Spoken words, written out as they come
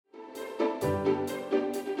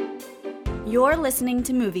You're listening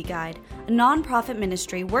to Movie Guide, a non-profit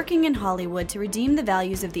ministry working in Hollywood to redeem the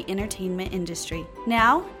values of the entertainment industry.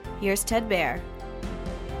 Now, here's Ted Baer.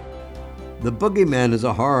 The Boogeyman is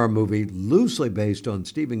a horror movie loosely based on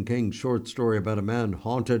Stephen King's short story about a man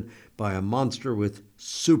haunted by a monster with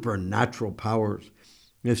supernatural powers.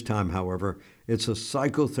 This time, however, it's a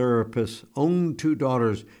psychotherapist's own two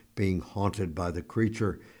daughters being haunted by the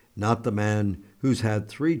creature, not the man who's had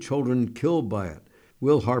 3 children killed by it.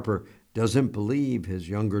 Will Harper doesn't believe his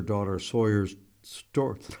younger daughter Sawyer's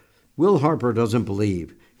story. Will Harper doesn't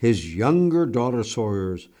believe his younger daughter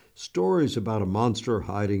Sawyer's stories about a monster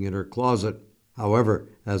hiding in her closet. However,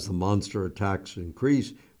 as the monster attacks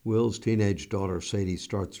increase, Will's teenage daughter Sadie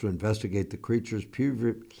starts to investigate the creature's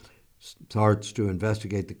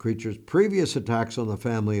previous attacks on the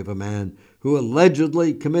family of a man who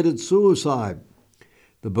allegedly committed suicide.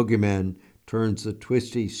 The Boogeyman turns the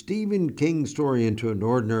twisty Stephen King story into an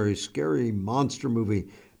ordinary, scary monster movie,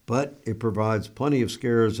 but it provides plenty of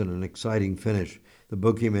scares and an exciting finish. The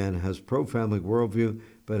Boogeyman has pro-family worldview,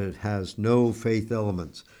 but it has no faith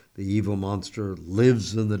elements. The evil monster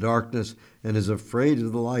lives in the darkness and is afraid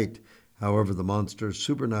of the light. However, the monster's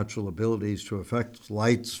supernatural abilities to affect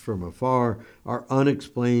lights from afar are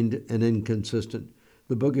unexplained and inconsistent.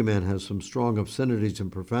 The Boogeyman has some strong obscenities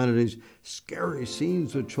and profanities, scary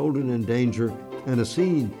scenes with children in danger, and a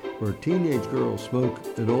scene where teenage girls smoke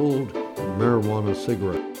an old marijuana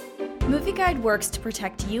cigarette. Movie Guide works to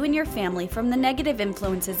protect you and your family from the negative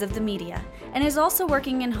influences of the media, and is also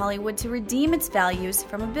working in Hollywood to redeem its values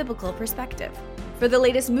from a biblical perspective. For the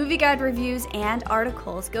latest Movie Guide reviews and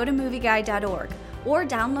articles, go to movieguide.org or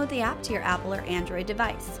download the app to your Apple or Android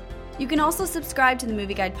device. You can also subscribe to the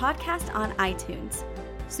Movie Guide podcast on iTunes.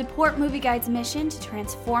 Support Movie Guide's mission to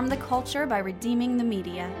transform the culture by redeeming the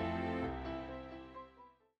media.